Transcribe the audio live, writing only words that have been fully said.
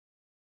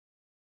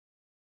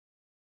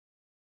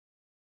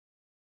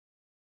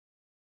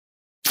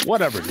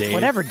Whatever, Dave.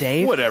 Whatever,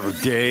 Dave. Whatever,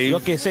 Dave. Lo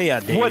que sea,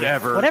 Dave.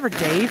 Whatever. Whatever,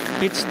 Dave.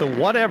 It's the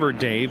Whatever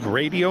Dave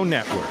Radio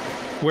Network.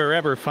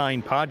 Wherever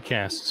fine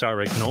podcasts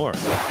are ignored.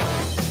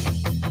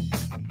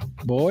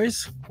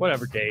 Boys?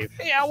 Whatever, Dave.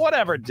 Yeah,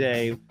 whatever,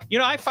 Dave. You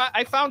know,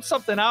 I found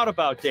something out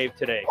about Dave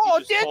today. Oh,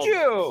 He just did told me.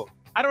 you?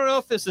 I don't know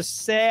if this is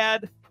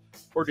sad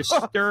or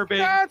disturbing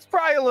Yeah, it's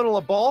probably a little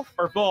of both.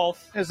 or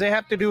both. Does it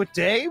have to do with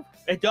Dave?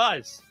 It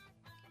does.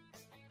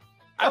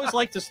 I always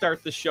like to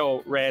start the show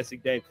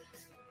razzing Dave.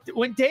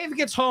 When Dave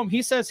gets home,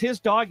 he says his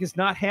dog is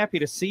not happy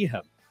to see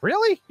him.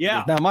 Really?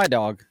 Yeah, Not my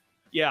dog.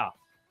 yeah.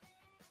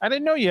 I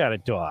didn't know you had a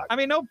dog. I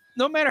mean,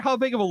 no matter how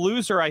big of a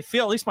loser I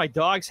feel, at least my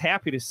dog's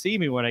happy to see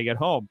me when I get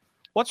home.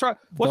 What's wrong?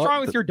 What's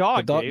wrong with your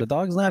dog, The Dave?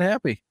 dog's not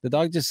happy. The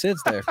dog just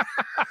sits there.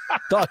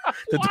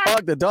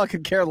 The dog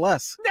could care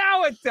less.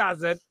 No, it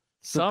doesn't.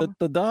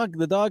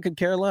 The dog could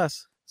care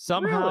less.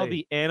 Somehow Really?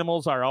 the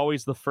animals are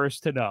always the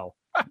first to know.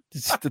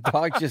 The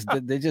dog Dave,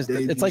 it's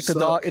you like the suck.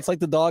 dog. It's like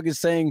the dog is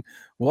saying,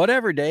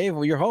 "Whatever, Dave.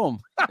 Well, you're home."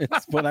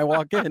 It's when I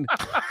walk in.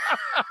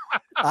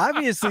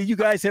 Obviously, you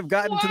guys have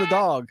gotten to the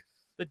dog.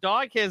 The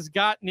dog has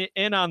gotten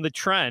in on the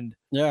trend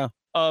Yeah.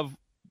 of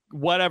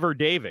whatever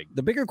Daving.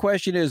 The bigger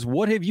question is,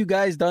 what have you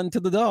guys done to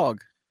the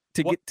dog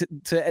to What-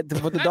 get to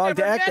for the I dog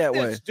to never act met that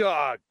way? this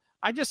dog.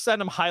 I just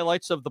sent him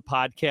highlights of the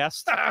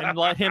podcast and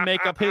let him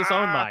make up his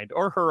own mind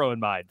or her own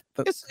mind.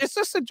 Is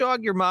this the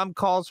dog your mom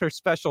calls her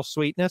special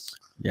sweetness?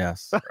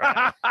 Yes.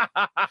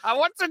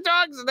 What's the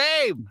dog's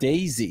name?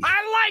 Daisy.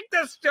 I like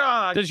this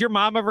dog. Does your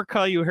mom ever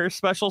call you her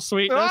special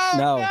sweetness? Oh,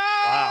 No.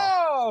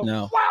 Wow.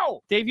 No.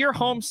 Wow. Dave, your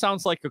home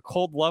sounds like a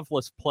cold,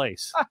 loveless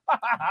place. I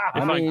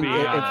If I'm mean, being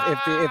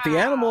honest. if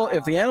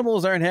the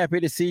animals aren't happy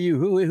to see you,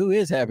 who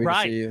is happy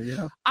Right. to see you? You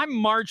know. I'm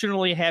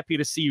marginally happy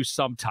to see you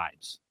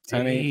sometimes.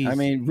 I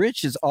mean,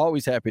 Rich is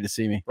always happy to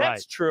see me,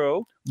 That's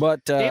true.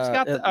 but Dave's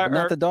got the-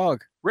 not the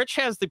dog. Rich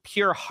has the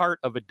pure heart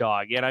of a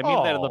dog, and I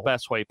mean that in the Oh.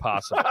 best way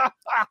possible.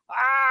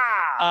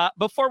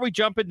 Before we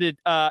jump into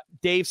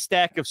Dave's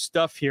stack of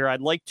stuff here,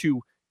 I'd like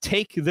to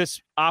take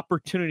this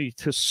opportunity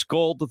to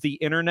scold the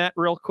internet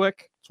real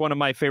quick. It's one of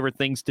my favorite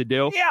things to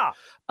do.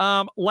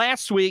 Yeah.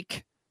 Last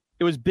week,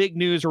 it was big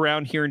news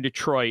around here in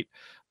Detroit.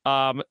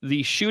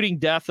 The shooting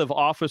death of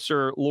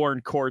Officer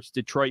Lauren Court's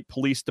Detroit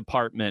Police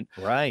Department.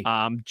 Right.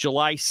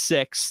 July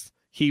 6th,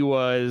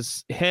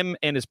 him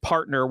and his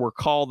partner were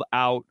called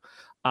out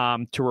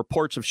to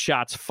reports of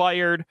shots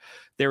fired.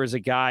 There was a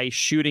guy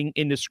shooting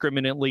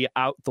indiscriminately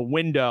out the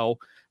window,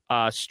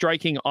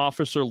 striking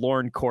Officer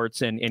Lauren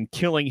Courts and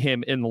killing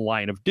him in the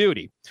line of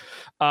duty.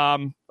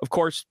 Of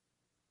course,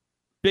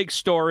 big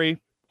story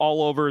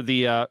all over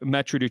the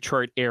Metro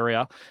Detroit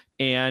area.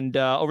 And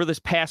over this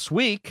past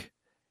week,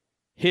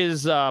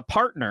 his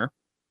partner,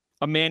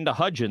 Amanda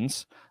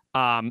Hudgens,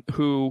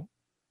 who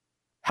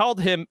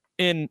held him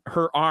in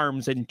her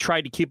arms and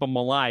tried to keep him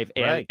alive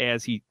Right.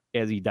 as he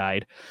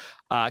died,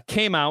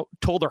 came out,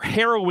 told her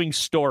harrowing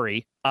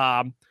story.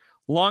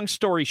 Long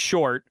story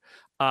short,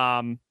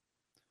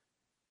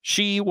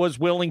 she was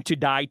willing to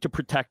die to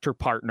protect her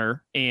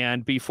partner,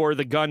 and before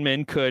the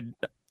gunman could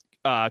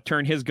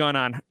turn his gun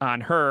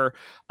on her,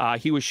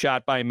 he was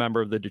shot by a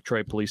member of the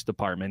Detroit Police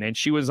Department. And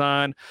she was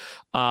on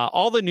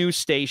all the news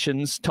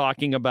stations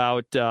talking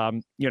about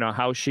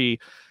how she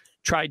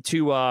tried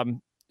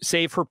to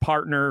save her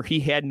partner. He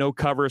had no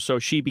cover, so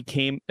she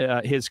became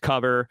his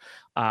cover.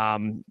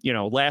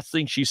 Last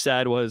thing she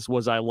said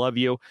was "I love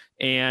you,"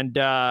 and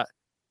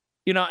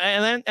and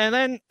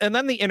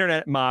then the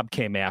internet mob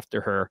came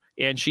after her,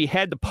 and she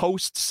had to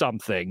post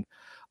something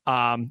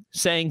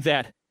saying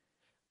that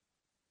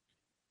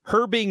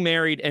her being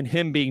married and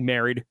him being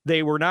married,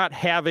 they were not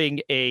having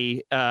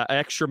a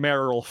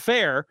extramarital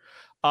affair.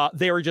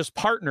 They were just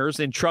partners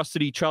and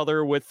trusted each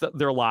other with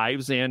their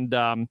lives, and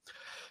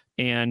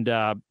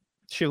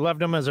She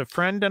loved him as a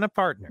friend and a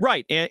partner.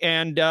 right.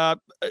 I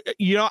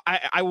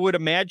would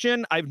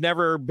imagine, I've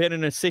never been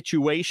in a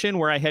situation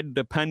where I had to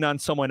depend on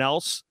someone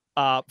else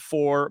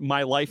for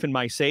my life and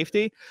my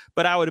safety,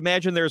 but I would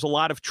imagine there's a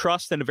lot of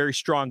trust and a very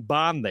strong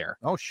bond there.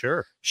 Oh,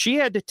 sure. She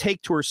had to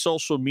take to her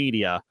social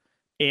media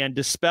and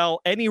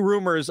dispel any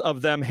rumors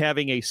of them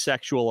having a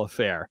sexual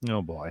affair.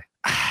 Oh, boy.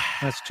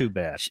 That's too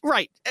bad.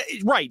 Right.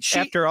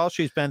 After all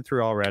she's been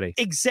through already.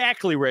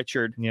 Exactly,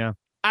 Richard. Yeah.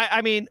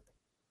 I mean,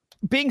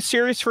 being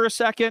serious for a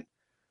second,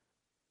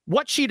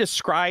 what she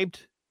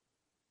described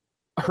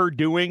her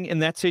doing in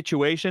that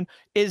situation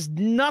is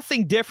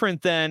nothing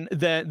different than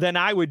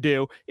I would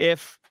do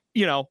if,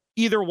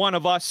 either one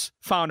of us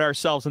found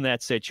ourselves in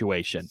that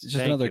situation. It's just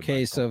another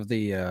case of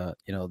the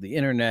the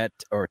internet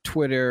or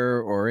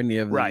Twitter or any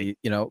of the Right.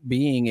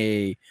 Being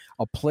a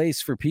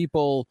place for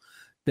people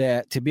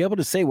that to be able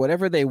to say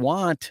whatever they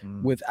want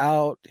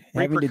without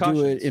having to do it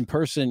Repercussions. in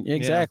person.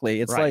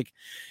 Exactly. It's right. like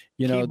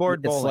Keyboard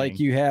it's bullying. like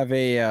you have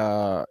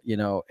a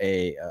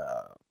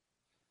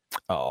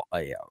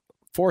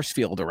force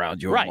field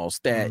around you Right.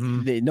 almost that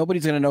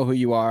nobody's going to know who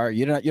you are.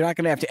 You're not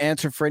going to have to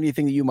answer for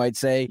anything that you might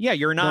say. Yeah,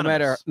 you're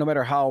anonymous. No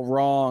matter how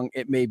wrong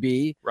it may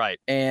be. Right.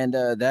 And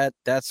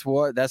that's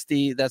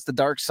the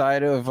dark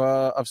side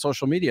of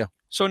social media.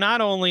 So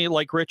not only,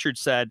 like Richard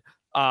said,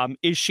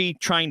 is she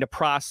trying to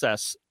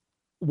process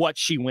what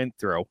she went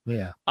through?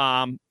 Yeah.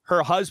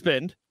 Her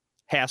husband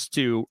has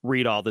to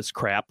read all this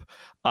crap.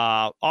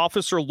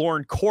 Officer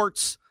Lauren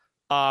Court's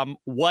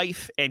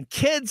wife and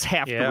kids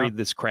have to read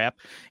this crap,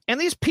 and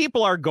these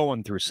people are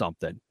going through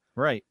something.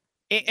 Right.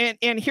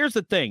 And here's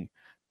the thing,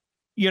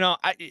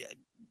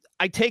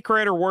 I take her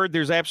at her word.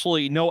 There's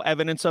absolutely no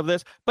evidence of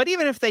this, but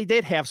even if they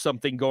did have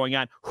something going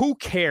on, who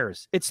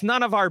cares? It's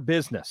none of our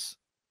business.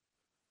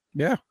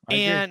 Yeah,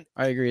 I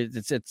agree.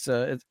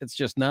 It's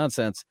just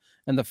nonsense.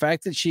 And the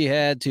fact that she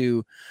had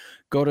to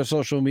go to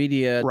social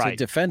media to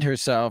defend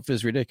herself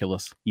is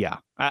ridiculous. Yeah,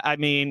 I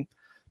mean,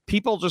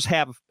 people just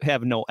have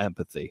no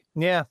empathy.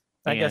 Yeah,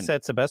 I guess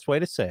that's the best way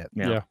to say it.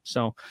 Yeah.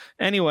 So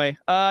anyway,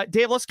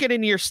 Dave, let's get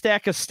into your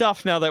stack of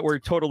stuff now that we're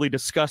totally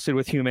disgusted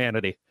with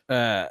humanity.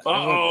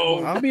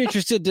 I'll be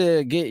interested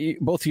to get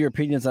both of your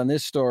opinions on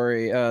this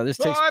story. This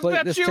takes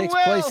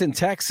place in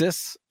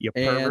Texas. You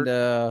pervert.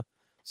 And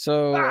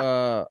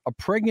a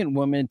pregnant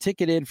woman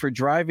ticketed for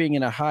driving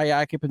in a high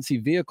occupancy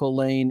vehicle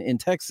lane in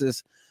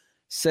Texas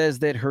says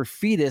that her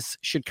fetus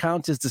should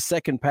count as the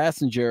second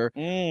passenger,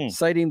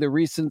 citing the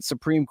recent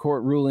Supreme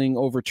Court ruling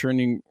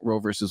overturning Roe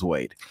versus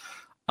Wade.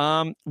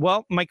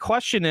 Well, my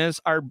question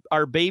is,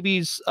 are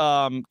babies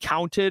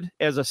counted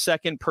as a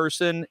second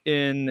person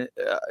in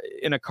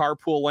a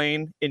carpool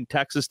lane in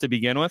Texas to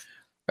begin with?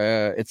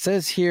 It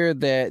says here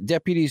that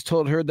deputies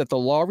told her that the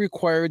law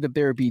required that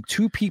there be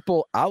two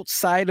people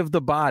outside of the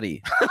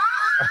body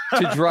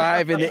to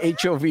drive in the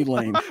HOV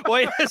lane.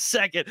 Wait a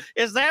second.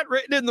 Is that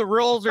written in the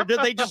rules, or did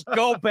they just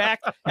go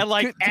back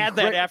and add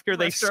that after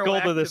they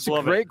scolded this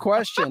woman? Great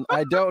question.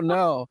 I don't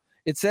know.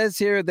 It says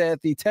here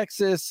that the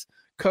Texas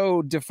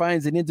code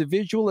defines an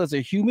individual as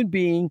a human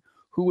being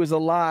who is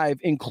alive,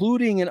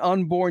 including an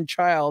unborn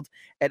child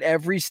at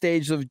every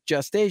stage of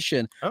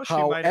gestation.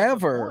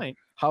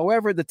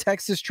 However, the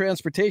Texas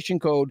Transportation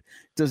Code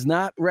does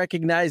not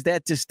recognize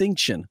that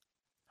distinction.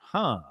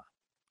 Huh.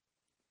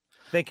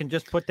 They can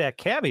just put that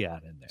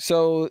caveat in there.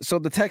 So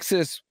the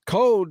Texas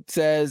code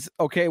says,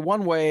 okay,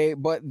 one way,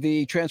 but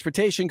the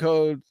transportation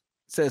code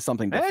says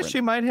something different.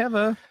 She might have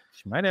an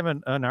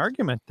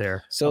argument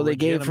there. So they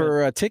gave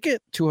her a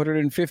ticket,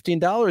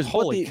 $215.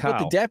 Holy cow. But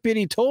the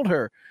deputy told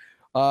her,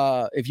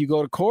 if you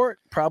go to court,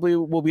 probably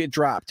will be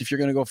dropped if you're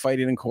going to go fight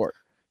it in court.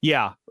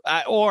 Yeah.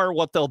 Or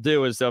what they'll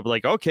do is they'll be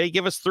like, okay,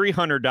 give us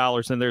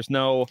 $300, and there's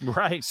no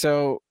right.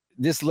 So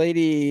this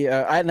lady,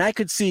 and I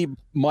could see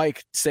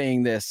Mike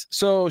saying this.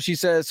 So she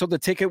says, so the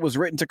ticket was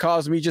written to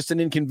cause me just an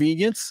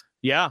inconvenience.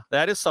 Yeah,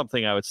 that is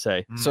something I would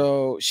say.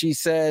 So she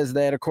says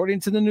that according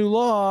to the new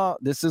law,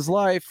 this is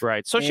life.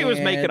 Right. So she was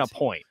making a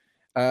point.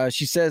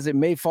 She says it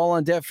may fall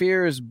on deaf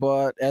ears,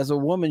 but as a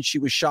woman, she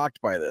was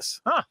shocked by this.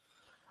 Huh.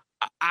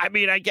 I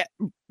mean, I get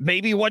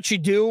maybe what you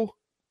do.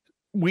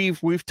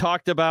 We've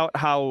talked about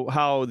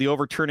how the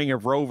overturning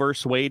of Roe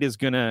versus Wade is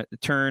going to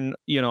turn,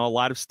 a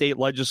lot of state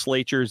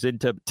legislatures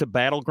into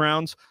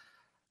battlegrounds.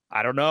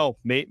 I don't know.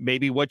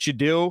 Maybe what you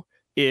do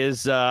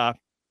is the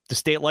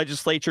state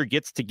legislature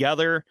gets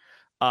together,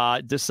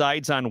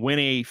 decides on when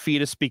a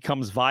fetus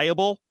becomes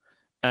viable,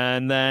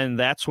 and then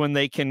that's when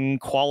they can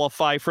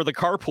qualify for the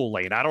carpool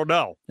lane. I don't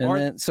know.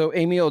 So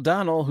Amy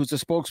O'Donnell, who's a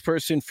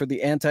spokesperson for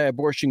the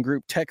anti-abortion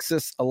group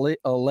Texas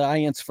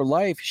Alliance for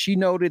Life, she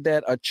noted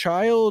that a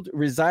child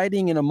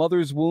residing in a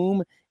mother's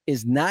womb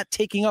is not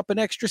taking up an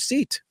extra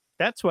seat.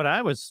 That's what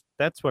I was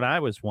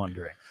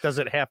wondering. Does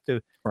it have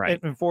to,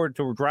 for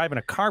to drive in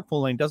a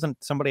carpool lane,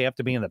 doesn't somebody have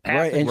to be in the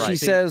passenger seat? Right, and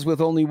she says with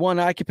only one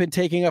occupant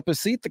taking up a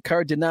seat, the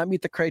car did not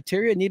meet the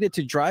criteria needed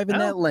to drive in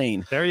that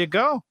lane. There you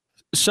go.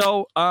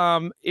 So,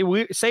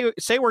 we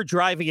say we're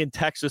driving in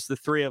Texas, the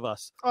three of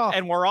us,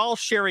 and we're all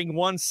sharing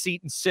one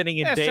seat and sitting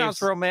in Dave's. That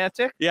sounds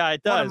romantic. Yeah,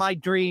 it does. One of my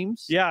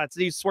dreams. Yeah,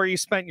 it's where you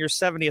spent your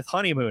 70th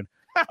honeymoon.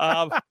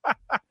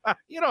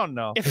 You don't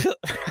know.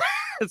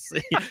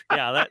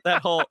 Yeah,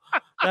 that whole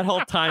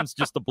time's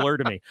just a blur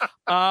to me.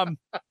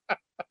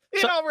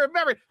 You don't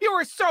remember. You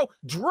were so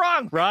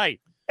drunk.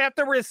 Right. At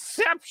the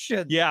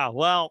reception. Yeah,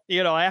 well,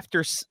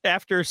 after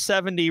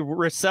 70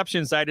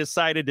 receptions, I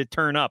decided to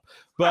turn up.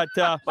 But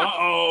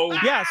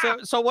yeah,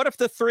 so what if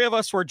the three of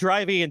us were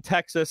driving in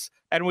Texas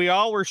and we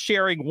all were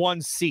sharing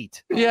one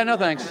seat? Yeah, no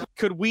thanks.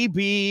 Could we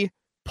be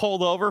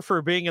pulled over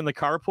for being in the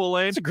carpool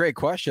lane? That's a great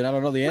question. I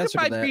don't know the answer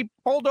to that. Might be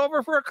pulled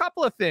over for a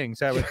couple of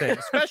things, I would think,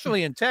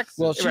 especially in Texas.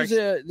 Well,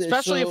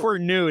 especially if we're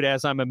nude,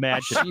 as I'm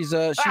imagining.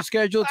 She's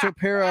scheduled to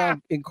appear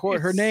in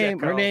court. Her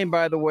name,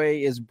 by the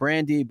way, is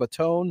Brandy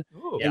Batone,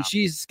 and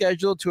she's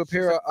scheduled to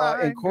appear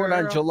in court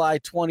on July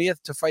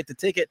 20th to fight the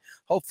ticket.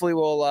 Hopefully,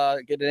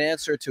 we'll get an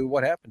answer to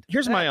what happened.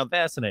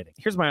 Fascinating.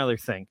 Here's my other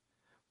thing.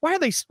 Why are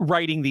they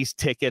writing these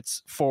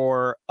tickets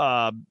for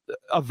a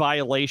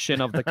violation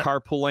of the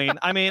carpool lane?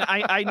 I mean,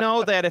 I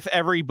know that if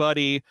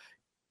everybody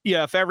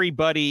if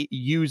everybody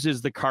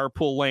uses the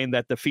carpool lane,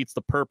 that defeats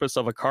the purpose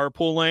of a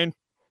carpool lane.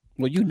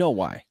 Well, you know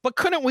why. But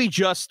couldn't we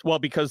just,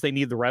 because they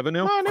need the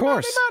revenue? Of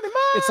course.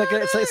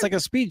 It's like a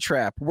speed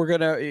trap. I'm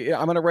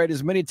gonna write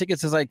as many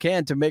tickets as I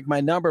can to make my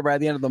number by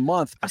the end of the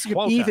month,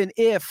 even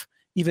if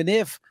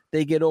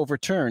they get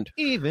overturned.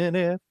 Even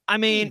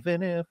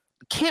if.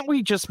 Can't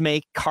we just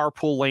make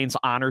carpool lanes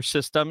honor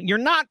system? You're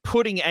not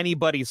putting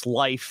anybody's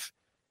life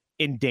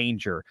in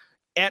danger.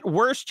 At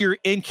worst, you're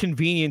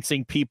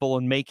inconveniencing people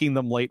and making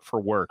them late for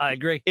work. I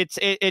agree. It's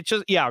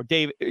just,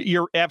 Dave,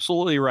 you're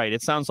absolutely right.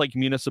 It sounds like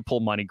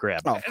municipal money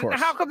grab. Oh, of course.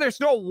 And how come there's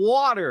no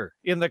water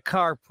in the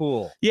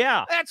carpool?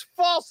 Yeah. That's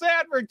false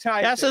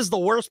advertising. This is the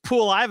worst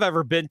pool I've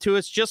ever been to.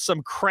 It's just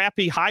some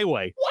crappy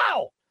highway.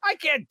 Wow. I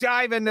can't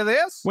dive into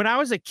this. When I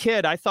was a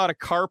kid, I thought a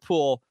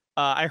carpool,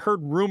 I heard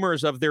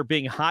rumors of there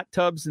being hot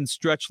tubs and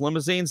stretch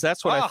limousines.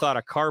 That's what I thought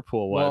a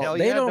carpool was. Well,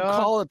 they don't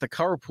call it the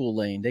carpool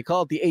lane. They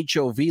call it the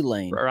HOV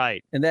lane.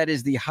 Right. And that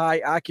is the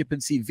high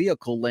occupancy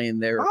vehicle lane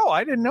there. Oh,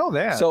 I didn't know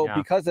that. So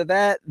because of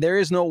that, there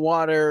is no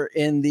water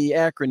in the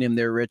acronym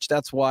there, Rich.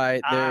 That's why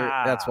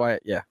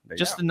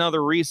Just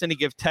another reason to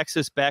give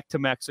Texas back to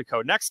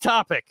Mexico. Next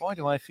topic. Why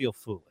do I feel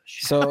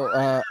foolish?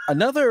 So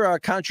another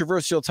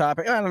controversial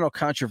topic. I don't know,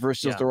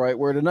 controversial is the right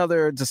word.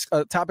 Another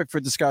topic for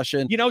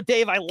discussion.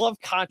 Dave, I love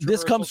controversial.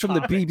 This comes from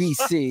topics. the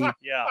BBC.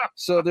 Yeah.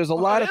 So there's a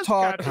lot of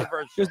talk.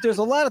 There's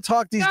a lot of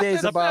talk these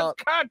days about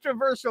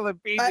controversial at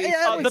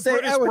BBC. The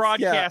British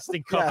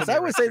Broadcasting Company. Yes, I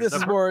would say this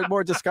is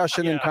more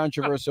discussion than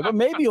controversial, but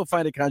maybe you'll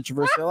find it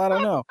controversial. I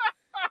don't know.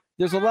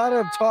 There's a lot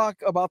of talk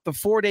about the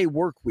 4-day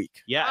work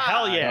week. Yeah,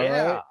 hell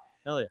yeah. Right?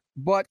 Hell yeah.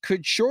 But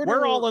could shorter...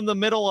 We're all in the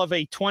middle of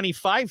a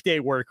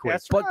 25-day work week.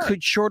 But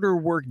could shorter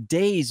work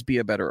days be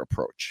a better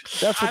approach?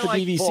 That's what the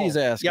BBC is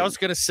asking. Yeah, I was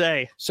going to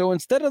say. So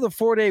instead of the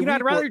 4-day week...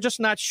 I'd rather just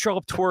not show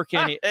up to work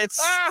any. It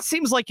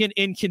seems like an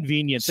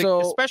inconvenience,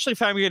 especially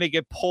if I'm going to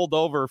get pulled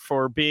over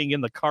for being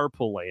in the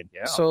carpool lane.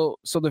 Yeah. So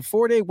the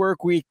 4-day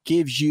work week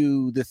gives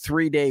you the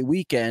 3-day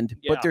weekend,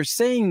 but they're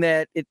saying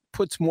that it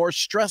puts more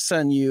stress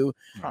on you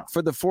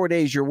for the 4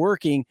 days you're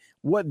working.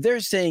 What they're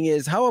saying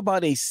is, how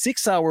about a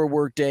 6-hour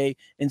workday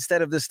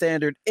instead of the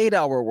standard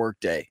 8-hour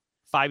workday?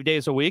 5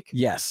 days a week?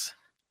 Yes.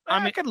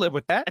 I could live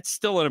with that. It's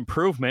still an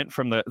improvement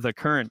from the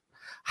current.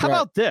 How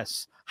about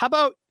this? How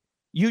about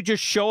you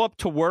just show up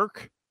to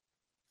work,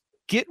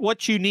 get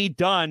what you need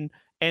done,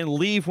 and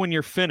leave when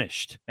you're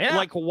finished? Yeah.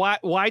 Like,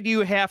 why do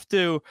you have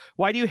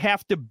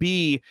to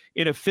be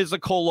in a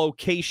physical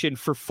location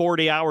for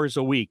 40 hours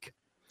a week?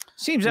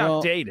 Seems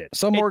outdated.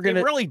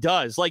 It really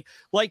does. Like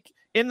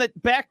in the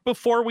back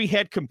before we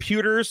had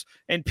computers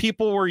and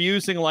people were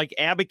using like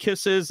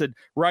abacuses and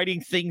writing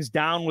things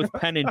down with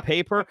pen and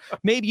paper,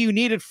 maybe you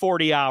needed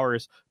 40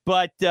 hours.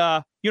 But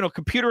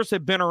computers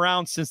have been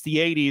around since the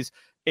 80s,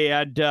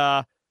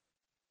 and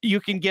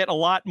you can get a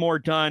lot more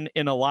done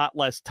in a lot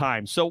less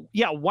time. So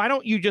why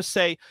don't you just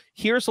say,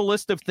 here's a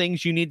list of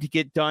things you need to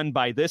get done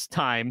by this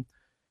time.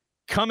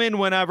 Come in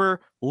whenever,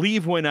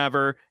 leave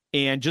whenever,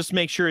 and just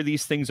make sure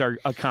these things are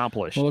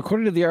accomplished. Well,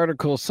 according to the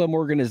article, some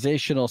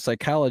organizational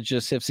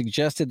psychologists have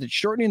suggested that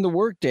shortening the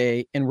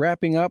workday and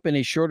wrapping up in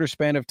a shorter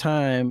span of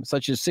time,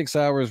 such as 6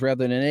 hours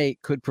rather than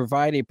 8, could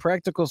provide a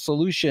practical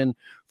solution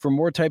for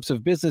more types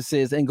of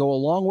businesses and go a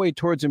long way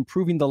towards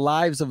improving the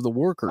lives of the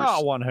workers.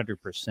 Oh,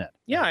 100%.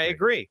 Yeah, I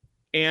agree.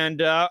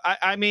 And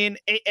I mean,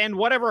 and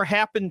whatever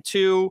happened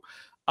to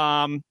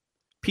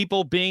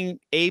people being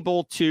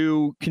able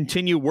to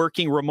continue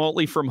working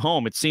remotely from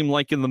home? It seemed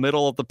like in the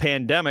middle of the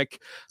pandemic,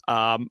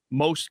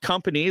 most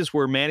companies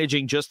were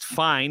managing just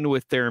fine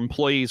with their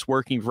employees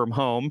working from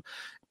home.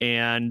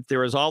 And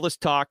there was all this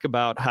talk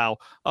about how,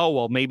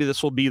 maybe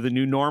this will be the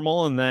new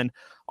normal. And then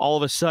all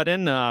of a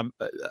sudden,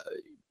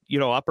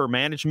 upper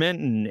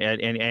management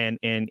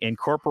and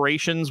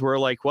corporations were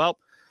like, well,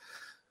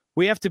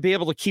 we have to be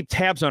able to keep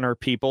tabs on our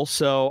people.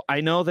 So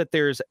I know that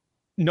there's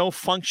no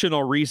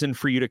functional reason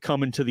for you to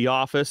come into the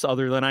office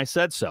other than I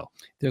said so.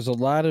 There's a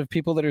lot of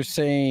people that are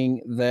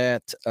saying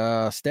that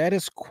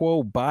status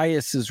quo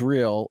bias is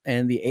real,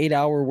 and the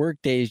 8-hour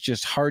workday is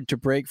just hard to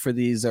break for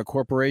these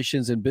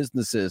corporations and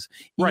businesses.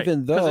 Right,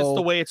 even though it's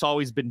the way it's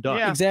always been done.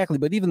 Yeah. Exactly.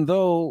 But even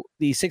though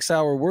the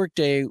 6-hour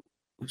workday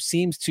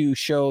seems to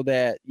show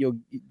that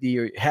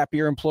the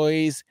happier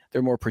employees,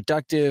 they're more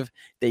productive,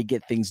 they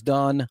get things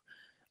done.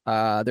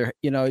 They're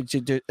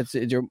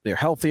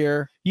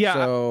healthier. Yeah.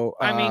 So,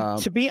 I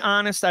mean, to be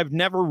honest, I've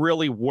never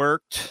really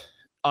worked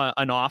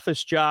an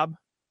office job.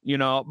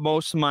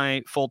 Most of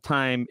my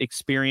full-time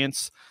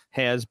experience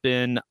has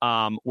been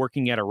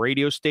working at a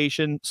radio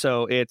station.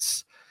 So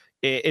it's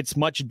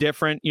much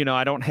different.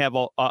 I don't have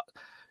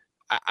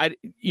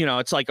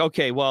it's like,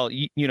 okay, well,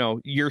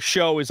 your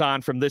show is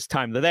on from this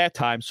time to that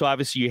time. So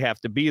obviously you have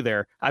to be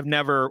there. I've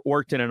never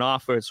worked in an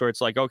office where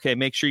it's like, okay,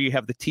 make sure you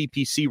have the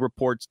TPC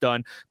reports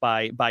done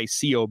by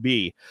COB.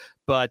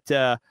 But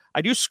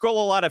I do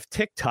scroll a lot of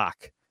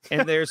TikTok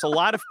And there's a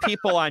lot of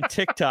people on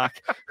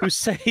TikTok who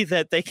say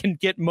that they can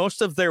get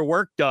most of their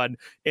work done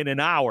in an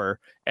hour,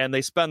 and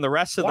they spend the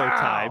rest of their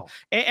time.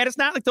 And it's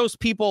not like those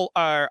people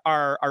are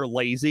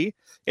lazy.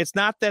 It's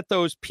not that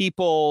those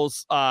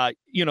people's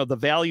the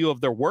value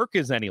of their work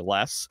is any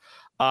less.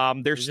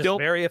 They're still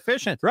very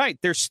efficient. Right.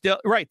 They're still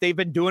right. They've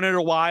been doing it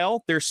a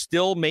while. They're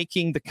still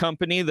making the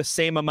company the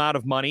same amount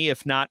of money,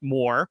 if not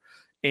more,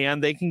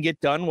 and they can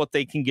get done what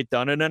they can get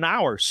done in an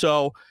hour.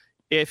 So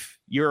if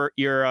you're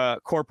a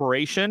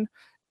corporation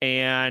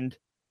and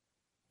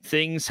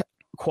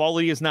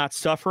quality is not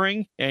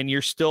suffering and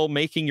you're still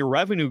making your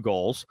revenue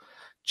goals,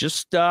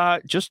 just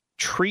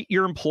treat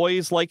your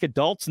employees like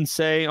adults and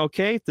say,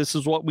 okay, this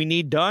is what we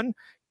need done.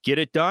 Get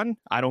it done.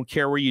 I don't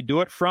care where you do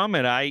it from,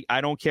 and I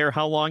don't care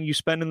how long you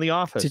spend in the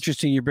office. It's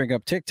interesting you bring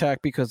up TikTok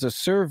because a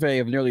survey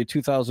of nearly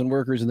 2,000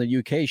 workers in the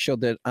UK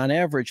showed that on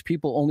average,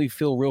 people only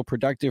feel real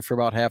productive for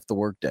about half the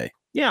workday.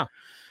 Yeah.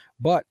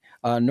 But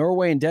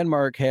Norway and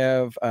Denmark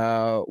have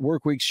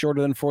work weeks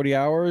shorter than 40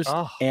 hours,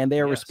 and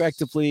they are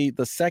respectively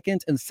the 2nd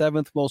and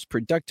 7th most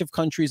productive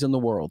countries in the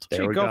world.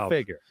 There we go.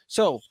 Figure.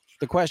 So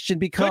the question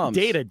becomes...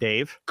 Good data,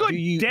 Dave. Good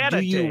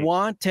data, Do you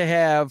want to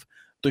have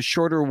the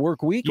shorter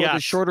work week or the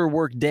shorter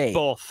work day?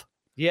 Both.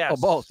 Yes.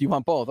 Oh, both. You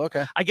want both.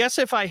 Okay. I guess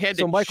if I had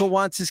to... So Michael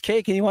wants his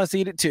cake and he wants to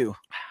eat it too.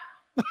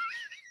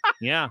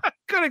 Yeah.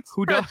 Good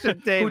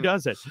expression, Dave. Who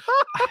does it?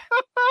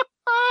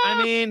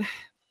 I mean,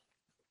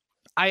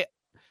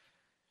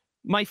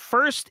 my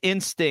first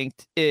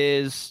instinct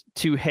is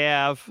to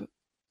have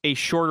a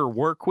shorter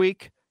work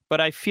week,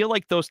 but I feel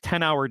like those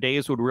 10-hour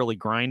days would really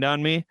grind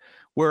on me,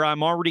 where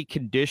I'm already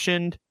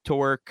conditioned to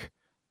work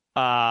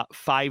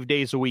 5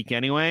 days a week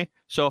anyway.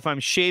 So if I'm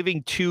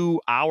shaving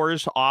 2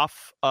 hours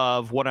off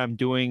of what I'm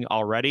doing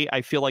already,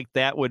 I feel like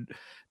that would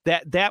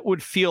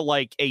feel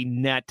like a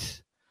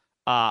net,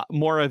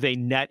 more of a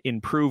net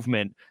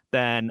improvement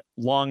than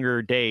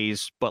longer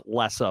days, but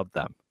less of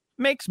them.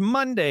 Makes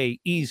Monday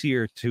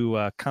easier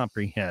to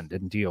comprehend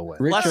and deal with.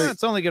 Rich,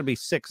 it's only going to be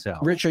 6 hours.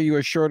 Rich, are you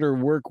a shorter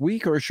work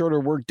week or a shorter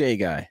work day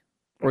guy?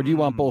 Or do you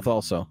want both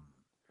also?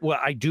 Well,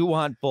 I do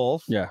want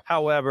both. Yeah.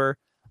 However,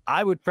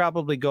 I would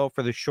probably go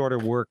for the shorter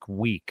work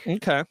week.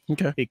 Okay.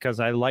 Because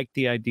I like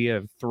the idea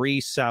of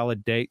 3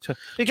 solid days.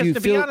 Because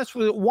to be honest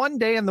with you, one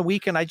day in the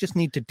weekend, I just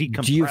need to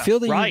decompress. Do you feel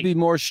that you'd be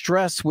more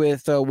stressed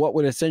with what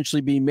would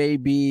essentially be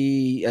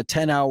maybe a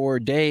 10-hour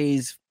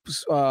days,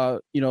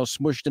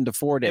 smushed into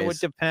 4 days? It would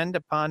depend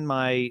upon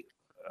my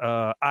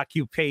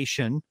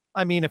occupation.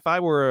 I mean, if I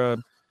were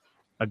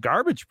a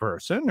garbage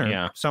person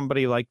or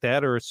somebody like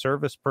that, or a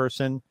service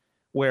person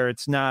where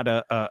it's not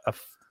a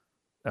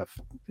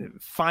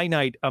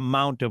finite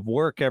amount of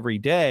work every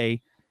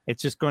day,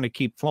 it's just going to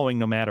keep flowing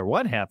no matter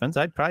what happens,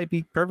 I'd probably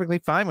be perfectly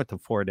fine with the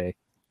 4 day.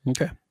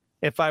 Okay.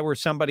 If I were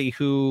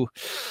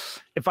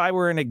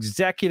an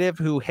executive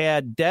who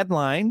had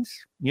deadlines,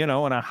 in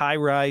a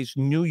high-rise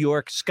New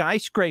York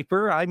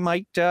skyscraper, I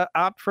might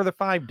opt for the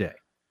 5 day.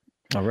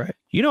 All right.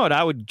 You know what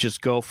I would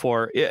just go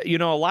for? A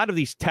lot of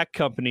these tech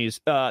companies,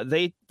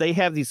 they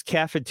have these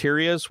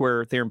cafeterias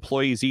where their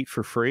employees eat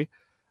for free.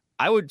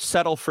 I would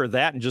settle for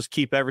that and just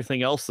keep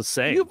everything else the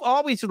same. You've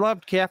always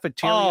loved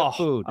cafeteria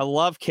food. I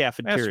love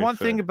cafeteria That's one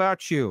food. thing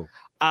about you.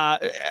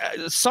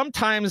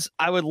 Sometimes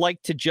I would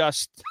like to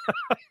just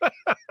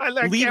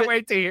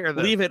wait to hear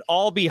this. Leave it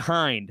all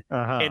behind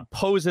and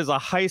pose as a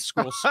high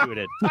school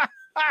student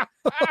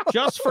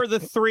just for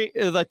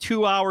the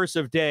 2 hours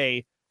of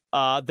day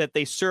that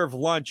they serve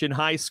lunch in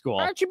high school.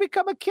 Why don't you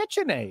become a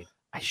KitchenAid?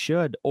 I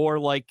should, or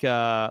like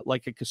a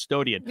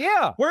custodian.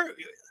 Yeah.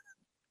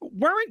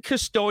 Weren't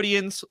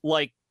custodians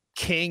like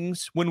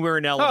kings when we were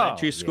in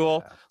elementary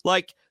school? Yeah.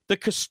 Like the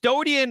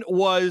custodian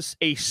was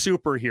a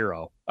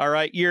superhero. All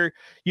right. You're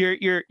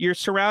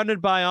surrounded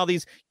by all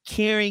these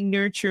caring,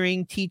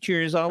 nurturing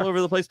teachers all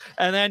over the place.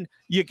 And then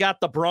you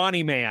got the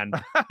brawny man,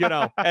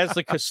 as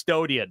the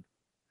custodian.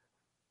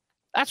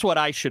 That's what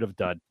I should have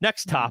done.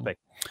 Next topic.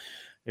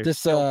 There's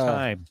still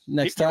time.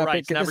 Next You're topic. right,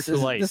 it's never too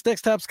late. This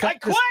next topic's I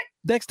quit!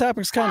 Next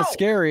topic's kind of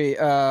scary.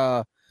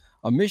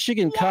 A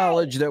Michigan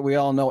college that we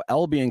all know,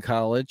 Albion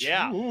College.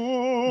 Yeah.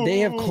 They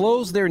have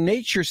closed their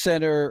nature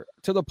center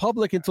to the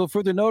public until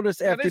further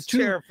notice after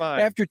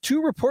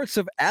two reports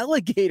of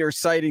alligator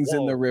sightings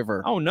in the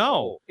river. Oh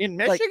no. In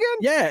Michigan?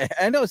 Yeah,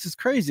 I know, this is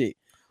crazy.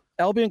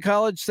 Albion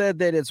College said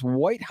that its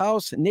White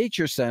House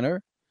Nature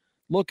Center,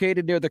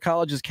 located near the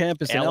college's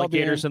campus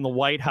Alligators in the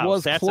White House.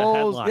 Was That's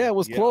closed. a headline. Yeah, it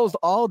was closed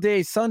all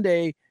day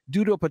Sunday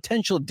due to a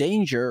potential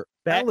danger.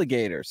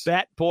 Alligators.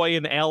 Bat boy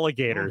and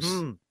alligators.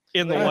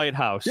 In the White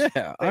House.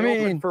 Yeah, I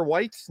mean, for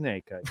white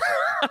snake.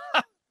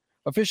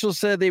 Officials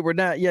said they were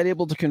not yet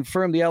able to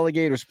confirm the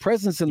alligator's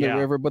presence in the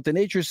river, but the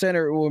Nature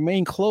Center will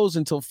remain closed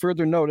until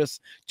further notice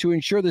to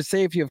ensure the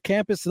safety of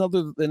campus and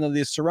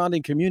the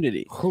surrounding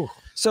community.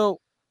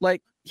 So,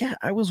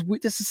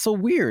 This is so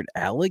weird.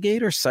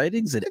 Alligator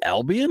sightings in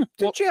Albion?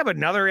 Didn't you have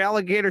another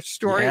alligator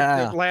story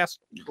last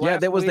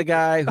that was week? the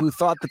guy who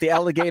thought that the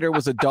alligator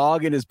was a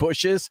dog in his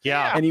bushes.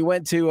 Yeah. And he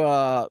went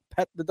to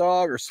pet the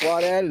dog or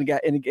swat at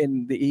it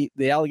and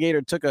the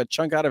alligator took a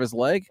chunk out of his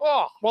leg.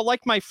 Oh, well,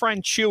 like my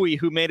friend Chewy,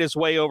 who made his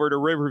way over to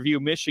Riverview,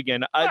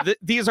 Michigan.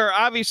 These are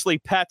obviously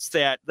pets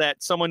that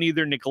someone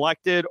either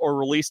neglected or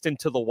released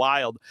into the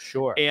wild.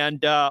 Sure.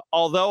 And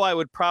although I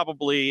would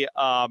probably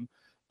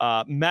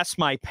mess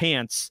my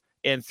pants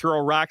and throw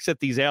rocks at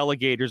these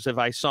alligators if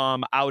I saw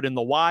them out in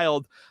the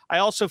wild, I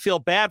also feel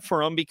bad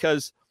for them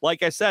because,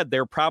 like I said,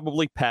 they're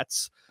probably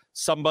pets.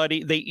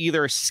 They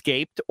either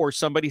escaped or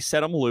somebody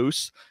set them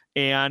loose,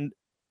 and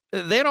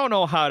they don't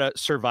know how to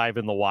survive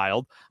in the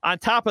wild. On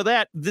top of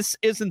that, this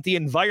isn't the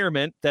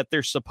environment that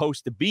they're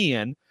supposed to be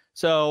in.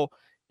 So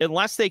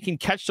unless they can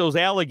catch those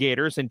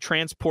alligators and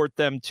transport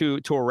them to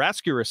a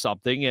rescue or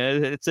something,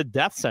 it's a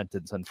death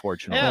sentence,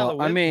 unfortunately. Yeah,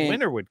 Well,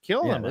 winter would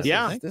kill them.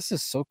 This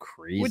is so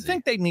crazy. We'd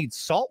think they need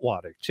salt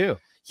water too.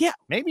 Yeah.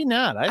 Maybe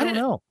not. I don't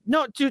know.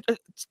 No, dude,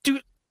 do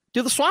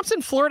the swamps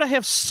in Florida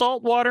have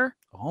salt water?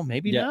 Oh,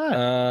 maybe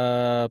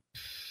not.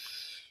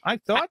 I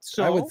thought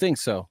so. I would think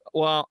so.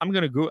 Well, I'm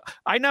going to go.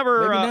 I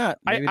never, Maybe not.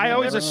 Maybe I not.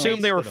 always Never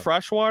assumed they were tasted them.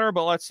 freshwater,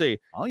 but let's see.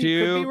 Oh,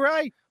 you could be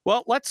right.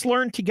 Well, let's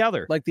learn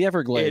together. Like the In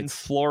Everglades.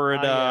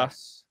 Florida,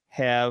 Yes.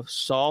 have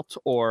salt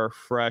or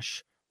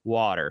fresh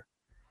water?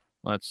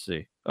 Let's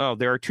see. Oh,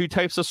 there are two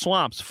types of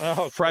swamps: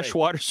 Oh,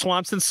 freshwater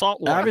swamps and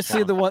saltwater.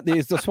 Obviously,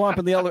 swamps. the swamp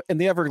in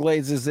the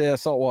Everglades is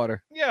salt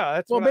water. Yeah,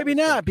 that's Well, what I maybe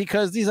was not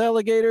because these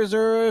alligators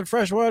are in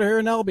freshwater here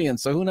in Albion.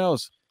 So who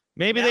knows?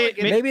 maybe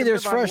Alligators Maybe can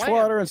there's live on fresh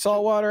water land. and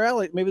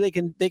saltwater. Maybe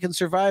they can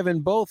survive in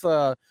both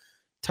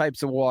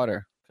types of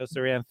water. because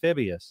they're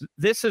amphibious.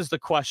 This is the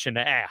question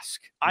to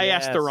ask. I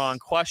asked the Yes. wrong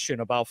question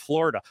about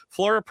Florida.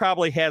 Florida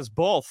probably has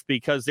both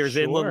because there's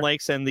inland Sure.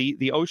 lakes and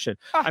the ocean.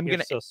 I'm You're going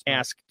to so smart.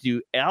 ask: do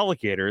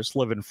alligators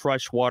live in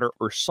fresh water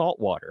or salt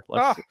water?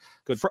 Ah,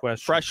 good question.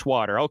 Fresh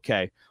water.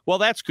 Okay. Well,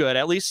 that's good.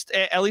 At least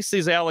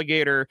this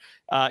alligator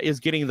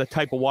is getting the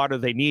type of water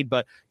they need.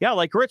 But yeah,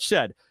 like Rich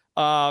said,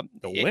 The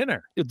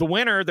winner. the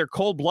winter, they're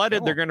cold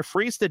blooded. Oh. They're going to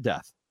freeze to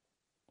death.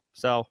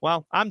 So,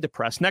 well, I'm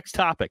depressed. Next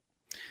topic.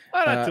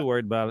 I'm not too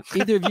worried about it.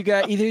 Either of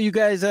you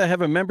guys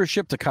have a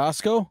membership to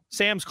Costco?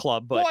 Sam's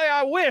Club, but Boy,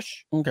 I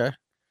wish. Okay.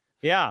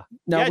 yeah.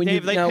 Now, yeah, when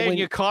Dave, you, they now, paying when,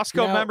 you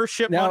Costco now-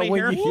 membership now money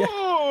when here? you-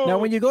 now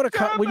when you go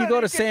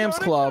to Sam's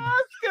Club,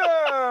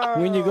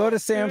 when you go to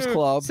Sam's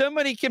Club,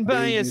 Somebody can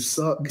buy Dave, a you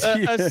suck.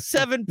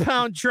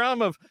 7-pound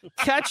drum of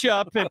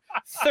ketchup and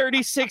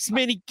 36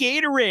 mini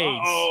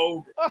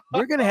Gatorades.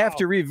 we're gonna have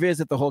to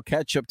revisit the whole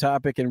ketchup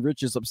topic and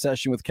Rich's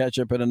obsession with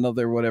ketchup in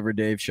another whatever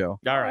Dave show.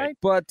 All right.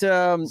 But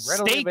Readily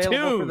Stay available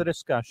for tuned. the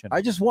discussion.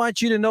 I just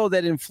want you to know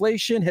that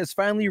inflation has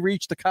finally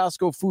reached the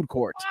Costco food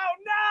court.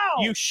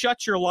 You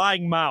shut your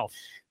lying mouth.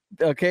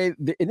 Okay,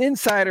 an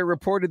insider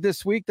reported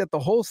this week that the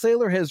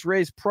wholesaler has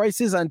raised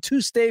prices on two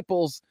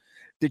staples: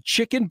 the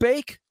chicken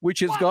bake,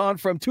 which has gone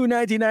from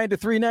 $2.99 to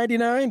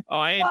 $3.99, Oh,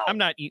 I'm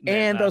not eating that.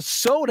 and now. a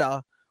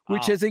soda,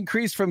 which Oh. has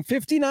increased from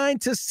 59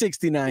 to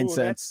 69 Ooh, that's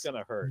cents.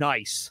 gonna hurt.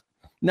 Nice.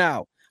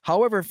 Now,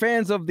 however,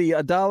 fans of the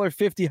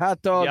 $1.50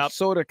 hot dog Yep.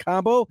 soda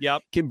combo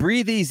Yep. can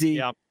breathe easy.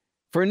 Yep.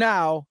 For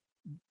now,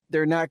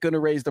 they're not going to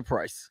raise the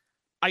price.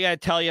 I got to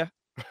tell you,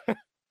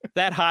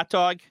 that hot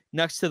dog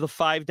next to the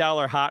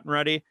 $5 hot and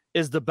ready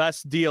is the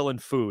best deal in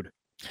food.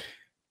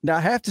 Now,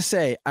 I have to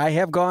say, I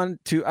belong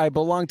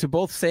to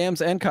both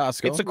Sam's and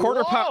Costco. It's a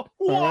quarter pound.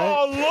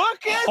 All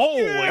look at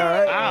Holy All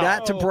right, wow.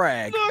 not to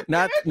brag, Look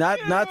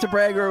not to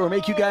brag or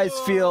make you guys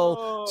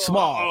feel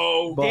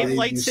small, Dave Dave,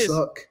 lights you his-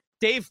 suck.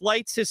 Dave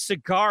lights his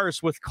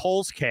cigars with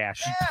Kohl's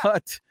cash.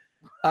 but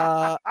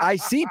I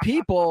see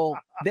people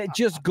that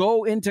just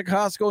go into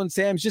Costco and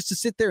Sam's just to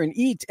sit there and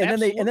eat, and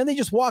then they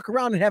just walk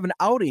around and have an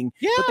outing,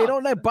 Yeah. but they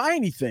don't buy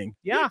anything.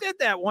 Yeah. You did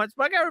that once,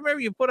 but I gotta remember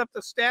you put up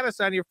the status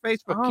on your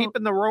Facebook, Oh.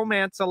 keeping the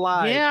romance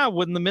alive. Yeah.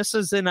 When the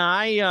missus and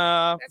I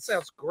That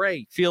sounds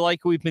great. feel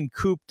like we've been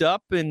cooped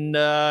up and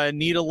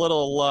need a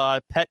little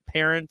pet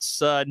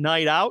parents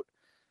night out,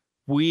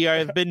 we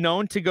have been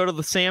known to go to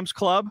the Sam's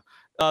Club.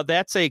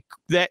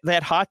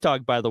 That hot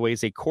dog, by the way,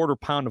 is a quarter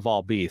pound of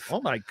all beef.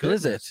 Oh my Is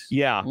goodness. it?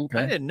 Yeah. I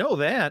Okay. didn't know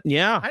that.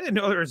 Yeah. I didn't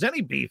know there was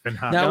any beef in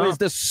hot Now, dog. is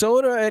the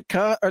soda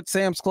at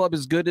Sam's Club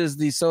as good as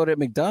the soda at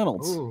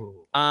McDonald's?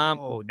 Ooh.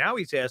 Oh, Now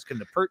he's asking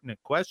the pertinent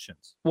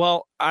questions.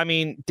 well, I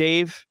mean,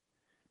 Dave,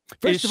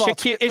 First of all, is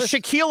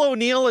Shaquille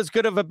O'Neal as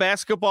good of a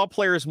basketball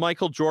player as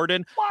Michael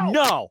Jordan?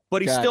 No,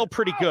 but he's Got still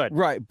pretty good.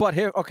 right, but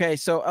here, okay.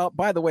 So,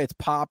 by the way, it's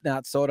pop,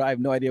 not soda. I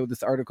have no idea what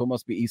this article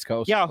must be East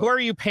Coast. Yeah, who are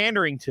you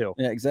pandering to?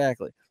 Yeah,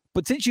 exactly.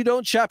 But since you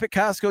don't shop at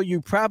Costco, you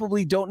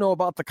probably don't know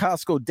about the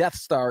Costco Death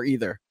Star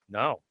either.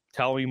 No,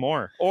 tell me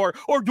more. Or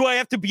do I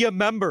have to be a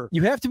member?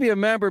 You have to be a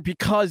member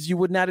because you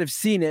would not have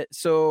seen it.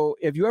 So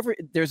if you ever,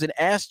 there's an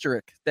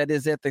asterisk that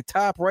is at the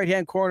top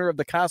right-hand corner of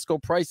the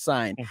Costco price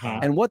sign.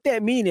 And what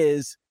that means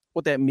is,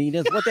 what that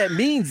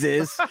means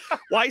is,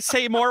 Why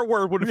say more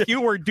word when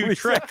fewer do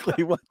trick?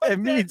 exactly what that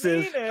means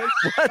is,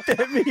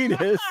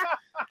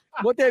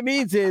 what that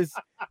means is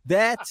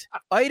that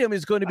item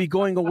is going to be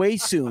going away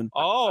soon.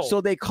 Oh.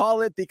 So they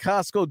call it the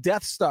Costco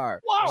Death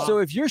Star. Wow. So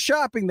if you're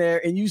shopping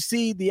there and you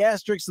see the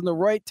asterisk in the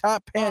right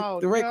top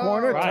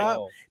corner,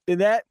 top, then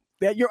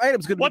that your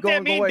item's going to be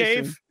going away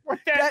Dave? soon. What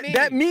that mean?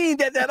 That means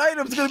that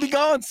item's going to be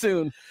gone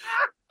soon.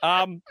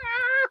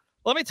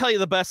 Let me tell you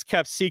the best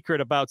kept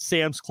secret about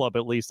Sam's Club,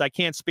 at least. I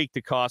can't speak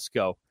to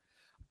Costco.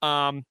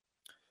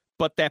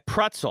 But that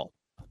pretzel,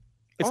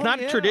 it's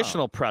not a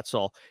traditional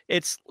pretzel.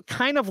 It's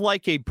kind of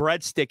like a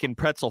breadstick in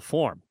pretzel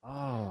form.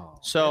 Oh,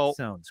 so that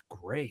sounds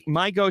great.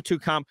 My go-to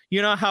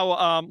you know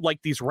how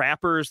like these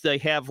wrappers, they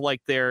have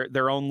like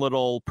their own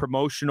little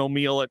promotional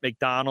meal at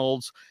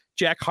McDonald's.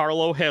 Jack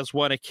Harlow has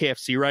one at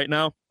KFC right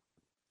now.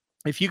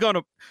 If you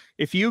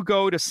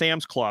go to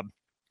Sam's Club,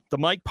 the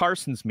Mike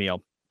Parsons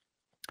meal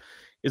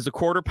is a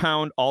 1/4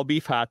 pound all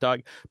beef hot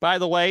dog. By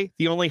the way,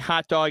 the only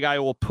hot dog I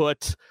will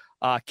put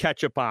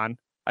ketchup on.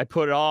 I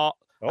put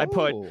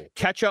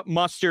ketchup,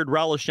 mustard,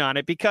 relish on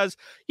it because,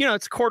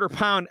 it's 1/4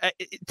 pound.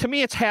 To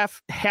me, it's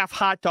half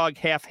hot dog,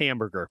 half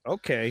hamburger.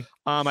 Okay.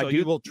 So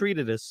you will treat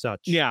it as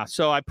such. Yeah.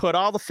 So I put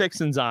all the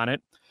fixings on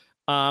it.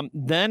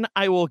 Then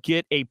I will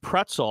get a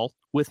pretzel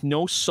with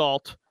no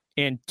salt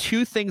and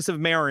 2 things of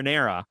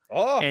marinara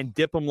and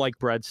dip them like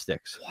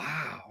breadsticks.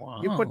 Wow.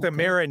 You put the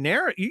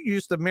marinara, you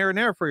use the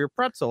marinara for your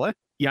pretzel, eh?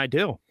 Yeah, I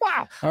do.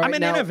 Wow. Right, I'm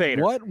an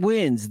innovator. What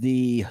wins,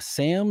 the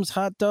Sam's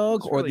hot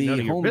dog or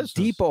the Home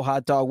Depot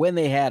hot dog when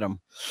they had them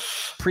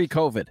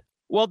pre-COVID?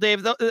 Well,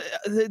 Dave,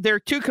 they're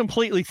two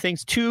completely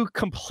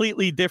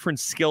different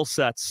skill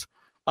sets.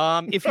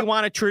 If you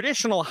want a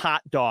traditional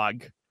hot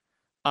dog,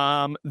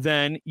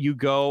 then you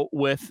go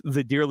with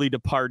the dearly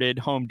departed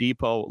Home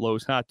Depot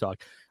Lowe's hot dog.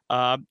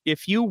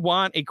 If you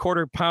want a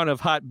 1/4 pound of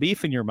hot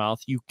beef in your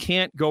mouth, you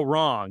can't go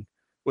wrong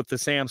with the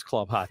Sam's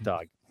Club hot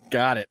dog.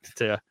 Got it.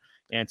 To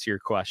answer your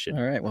question.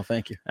 All right. Well,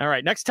 thank you. All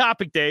right. Next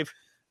topic, Dave.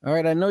 All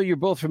right. I know you're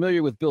both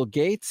familiar with Bill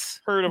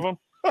Gates. Heard of him.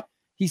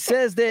 He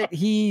says that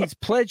he's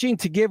pledging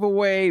to give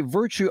away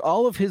virtually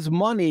all of his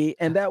money,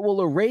 and that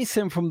will erase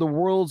him from the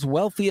world's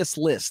wealthiest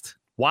list.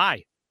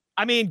 Why?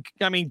 I mean,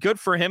 good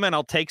for him, and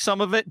I'll take some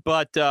of it.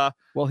 But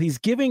well, he's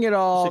giving it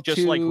all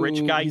just like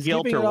rich guy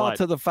guilt, or what?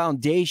 To the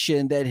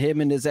foundation that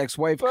him and his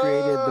ex-wife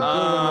created, the Bill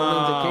and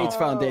Melinda Gates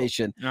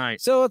Foundation. All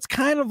right. So it's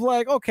kind of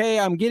like, okay,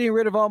 I'm getting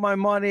rid of all my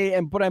money,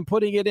 but I'm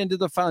putting it into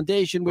the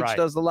foundation, which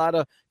does a lot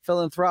of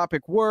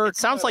philanthropic work. It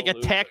sounds like a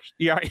tax.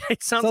 Yeah,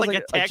 it sounds like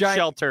a tax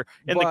shelter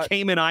in the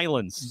Cayman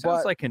Islands.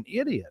 Sounds like an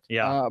idiot.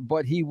 Yeah,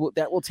 but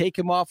that will take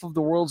him off of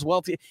the world's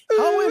wealthiest. I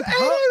don't want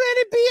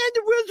to be on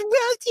the world's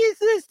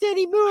wealthiest list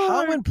anymore.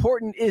 How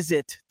important is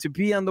it to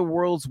be on the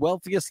world's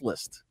wealthiest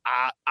list?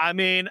 I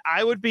mean,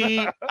 I would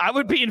be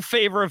in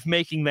favor of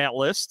making that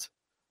list.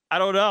 I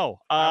don't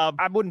know.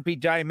 I wouldn't be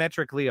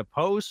diametrically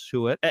opposed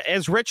to it.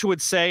 As Rich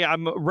would say,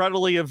 I'm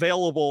readily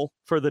available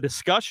for the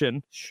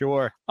discussion.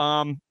 Sure.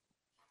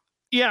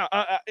 Yeah.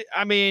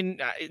 I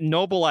mean,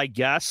 noble, I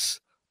guess.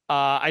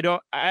 I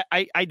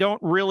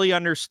don't really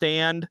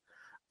understand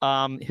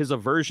his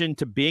aversion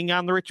to being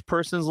on the rich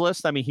person's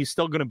list. I mean, he's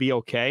still going to be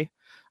okay.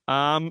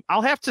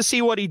 I'll have to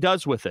see what he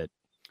does with it.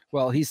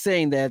 Well, he's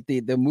saying that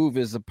the move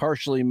is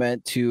partially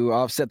meant to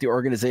offset the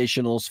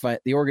organization's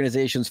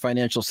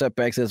financial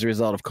setbacks as a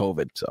result of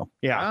COVID. So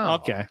yeah,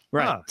 okay,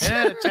 right,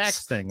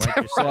 tax thing. Like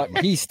you're saying.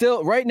 He's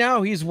still right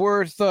now. He's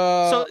worth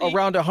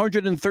around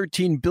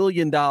 $113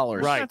 billion.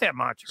 Right, not that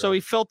much. So he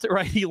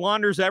he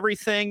launders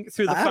everything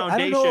through the foundation. I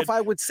don't know if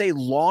I would say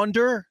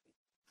launder.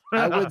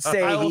 I would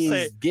say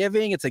he's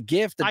giving. It's a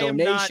gift, a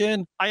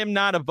donation. I am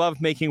not above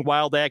making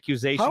wild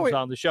accusations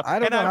on the show. I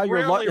don't know how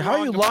you're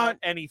laundering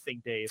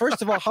anything, Dave.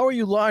 First of all, how are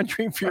you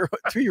laundering through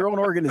your own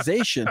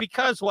organization?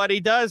 Because what he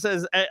does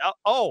is,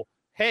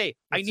 hey,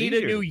 I need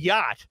a new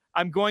yacht.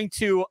 I'm going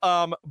to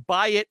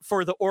buy it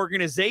for the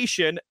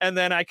organization, and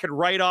then I could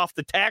write off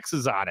the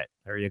taxes on it.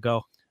 There you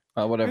go.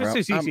 Whatever.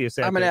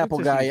 I'm an Apple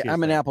guy.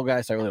 I'm an Apple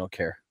guy, so I really don't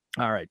care.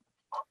 All right.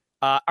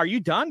 Are you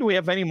done? Do we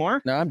have any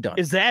more? No, I'm done.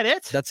 Is that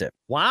it? That's it.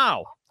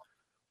 Wow.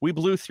 We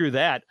blew through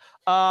that.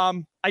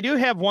 I do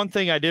have one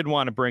thing I did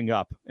want to bring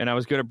up, and I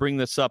was going to bring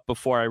this up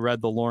before I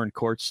read the Lauren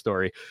Court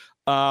story.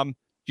 Do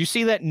you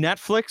see that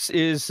Netflix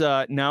is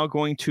now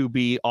going to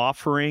be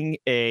offering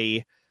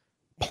a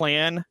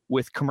plan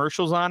with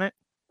commercials on it?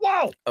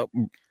 Wow.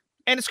 And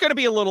it's going to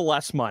be a little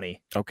less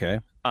money. Okay.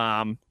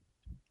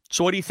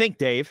 So what do you think,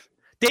 Dave?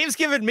 Dave's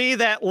giving me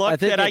that look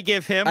that I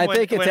give him. I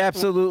think it's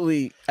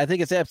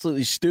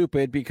absolutely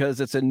stupid because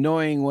it's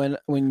annoying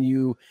when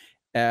you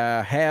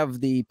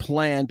have the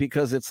plan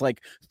because it's like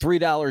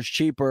 $3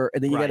 cheaper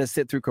and then you got to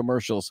sit through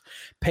commercials.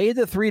 Pay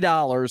the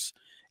 $3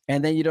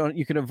 and then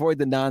you can avoid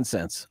the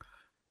nonsense.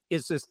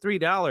 Is this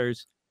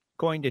 $3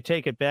 going to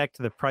take it back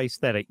to the price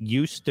that it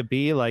used to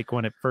be, like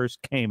when it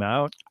first came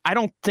out? I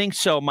don't think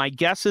so. My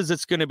guess is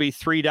it's going to be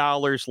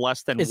 $3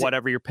 less than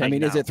whatever you're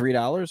paying. Is it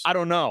 $3? I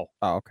don't know.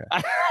 Oh, okay.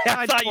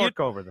 I thought you'd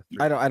over the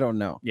 $3. I don't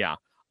know. Yeah.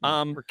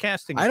 We're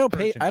casting. I don't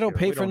pay aspersions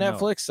here. We for don't know.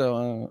 Netflix,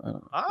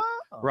 so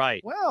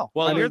Right. Well,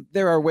 Well, I you're mean,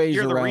 there are ways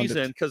the around reason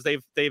it. because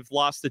they've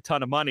lost a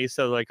ton of money.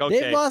 So like, okay,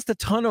 They've lost a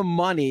ton of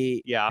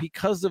money Yeah.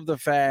 because of the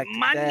fact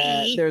that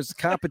Money. there's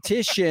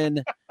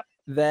competition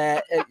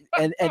that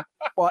and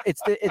well,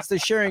 it's the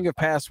sharing of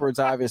passwords,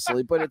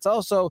 obviously, but it's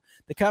also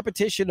the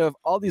competition of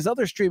all these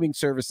other streaming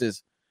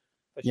services.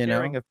 the you know?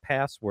 sharing of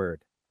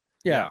password.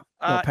 Yeah.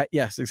 Yeah. No,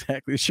 yes,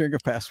 exactly. Sharing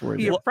of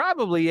passwords. You're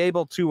probably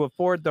able to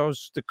afford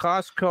those to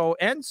Costco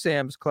and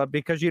Sam's Club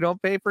because you don't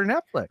pay for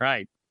Netflix.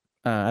 right.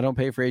 I don't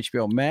pay for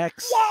HBO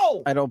Max.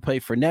 Whoa! I don't pay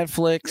for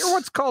Netflix. You're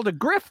what's called a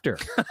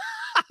grifter.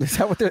 Is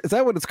that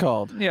what it's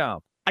called? Yeah.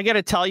 I got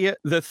to tell you,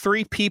 the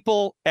 3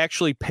 people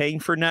actually paying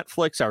for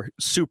Netflix are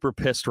super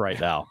pissed right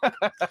now.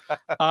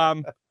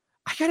 I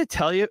got to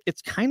tell you,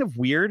 it's kind of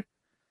weird.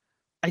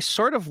 I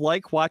sort of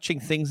like watching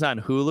things on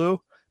Hulu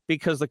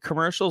because the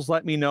commercials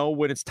let me know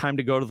when it's time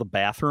to go to the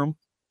bathroom.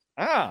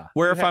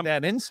 Where You if have I'm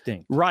that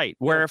instinct. Right.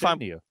 Where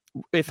Built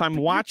if I'm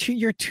watching,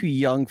 You're too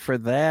young for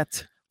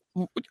that.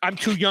 I'm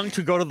too young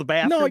to go to the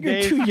bathroom. No, you're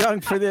Dave. too young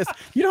for this.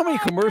 You know how many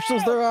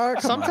commercials there are?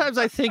 Come on. Sometimes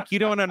I think you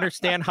don't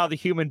understand how the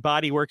human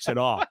body works at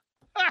all.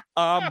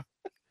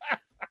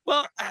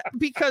 Well,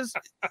 because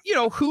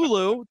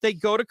Hulu, they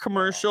go to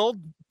commercial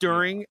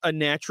during a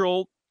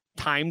natural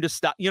time to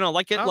stop.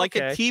 Like a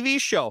TV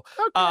show.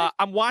 Okay.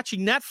 I'm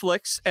watching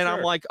Netflix, and I'm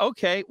Sure. like,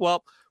 okay,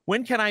 well,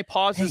 when can I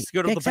pause this to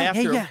go to the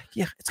bathroom?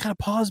 Yeah, it's got a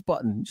pause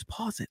button. Just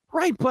pause it.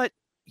 Right, but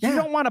you Yeah.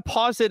 don't want to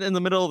pause it in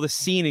the middle of the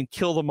scene and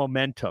kill the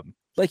momentum.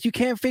 Like you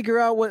can't figure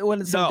out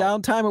when it's some No.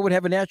 downtime. It would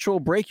have a natural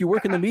break. You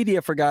work in the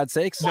media, for God's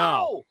sakes.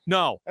 No.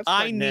 That's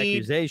I quite an need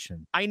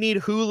accusation.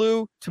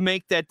 Hulu to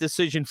make that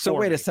decision So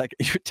for wait me. a second.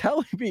 You're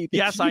telling me? That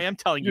Yes, you, I am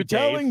telling you, You're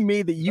Dave. telling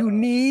me that you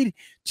need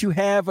to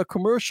have a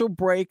commercial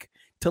break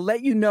to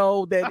let you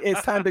know that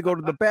it's time to go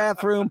to the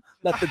bathroom,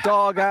 let the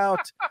dog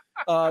out,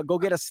 go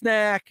get a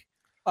snack,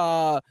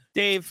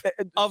 Dave,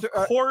 of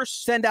uh, course.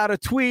 send out a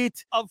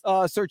tweet,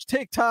 search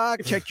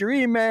TikTok, check your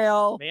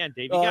email, Man,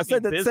 Dave, you got me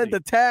busy. send a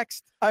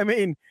text. I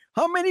mean,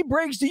 how many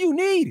breaks do you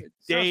need?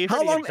 Dave,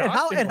 How long pretty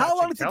exhausting how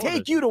long watching does it take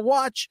television. you to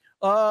watch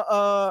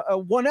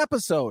one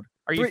episode?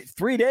 Are you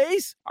Three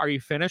days? are you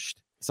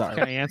finished? Sorry.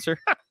 Can I answer?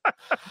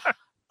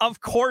 Of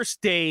course,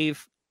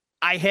 Dave.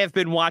 I have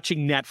been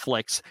watching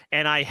Netflix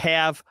and I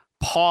have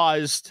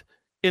paused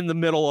in the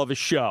middle of a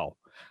show.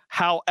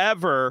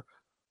 However,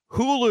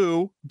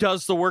 Hulu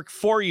does the work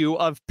for you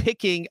of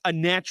picking a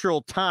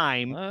natural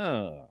time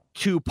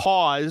to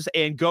pause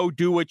and go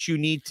do what you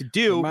need to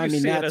do. Remind me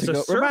see it not as to a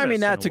go. Remind me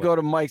service not in a to go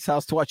to Mike's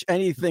house to watch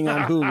anything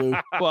on Hulu.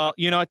 Well,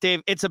 you know what,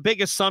 Dave? It's a big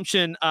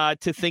assumption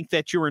to think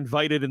that you're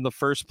invited in the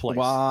first place.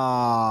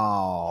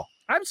 Wow.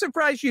 I'm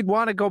surprised you'd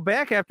want to go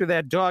back after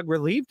that dog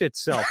relieved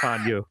itself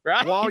on you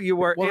Right? while you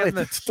were Well, in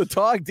the. the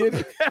dog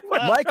did.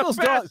 Michael's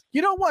dog.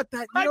 You know what?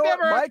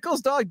 Michael's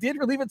dog did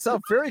relieve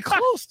itself very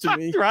close to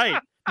me. Right.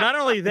 Not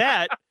only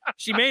that,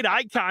 she made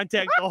eye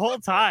contact the whole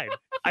time.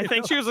 I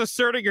think she was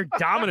asserting her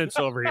dominance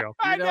over you.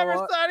 I know never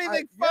what? saw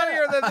anything Yeah.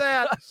 funnier than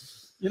that.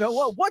 You know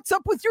what? What's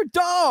up with your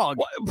dog?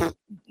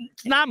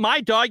 It's not my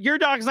dog. Your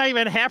dog's not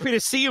even happy to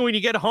see you when you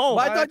get home.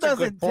 My dog that's a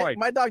good doesn't. point.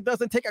 My dog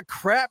doesn't take a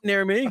crap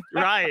near me.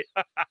 Right.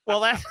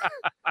 Well,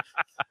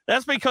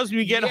 that's because when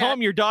you get Yeah.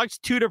 home, your dog's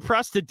too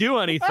depressed to do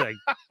anything.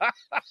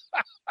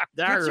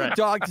 Get All your right.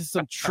 dog to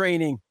some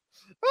training.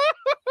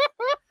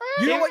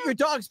 You know what? Your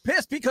dog's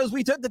pissed because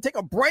we took to take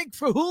a break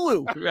for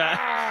Hulu.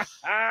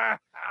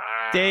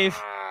 Dave,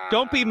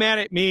 don't be mad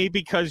at me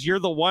because you're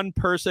the one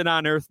person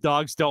on earth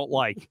dogs don't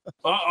like.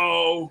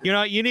 Uh-oh. You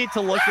know, you need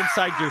to look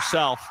inside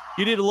yourself.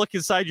 You need to look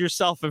inside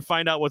yourself and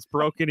find out what's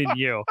broken in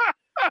you.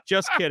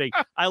 Just kidding.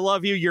 I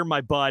love you. You're my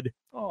bud.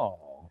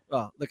 Oh.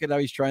 Oh, look at how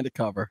he's trying to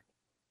cover.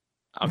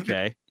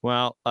 Okay.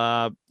 Well,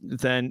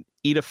 then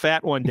eat a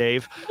fat one,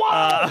 Dave.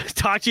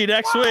 Talk to you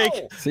next week.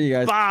 See you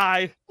guys.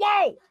 Bye.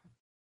 Whoa!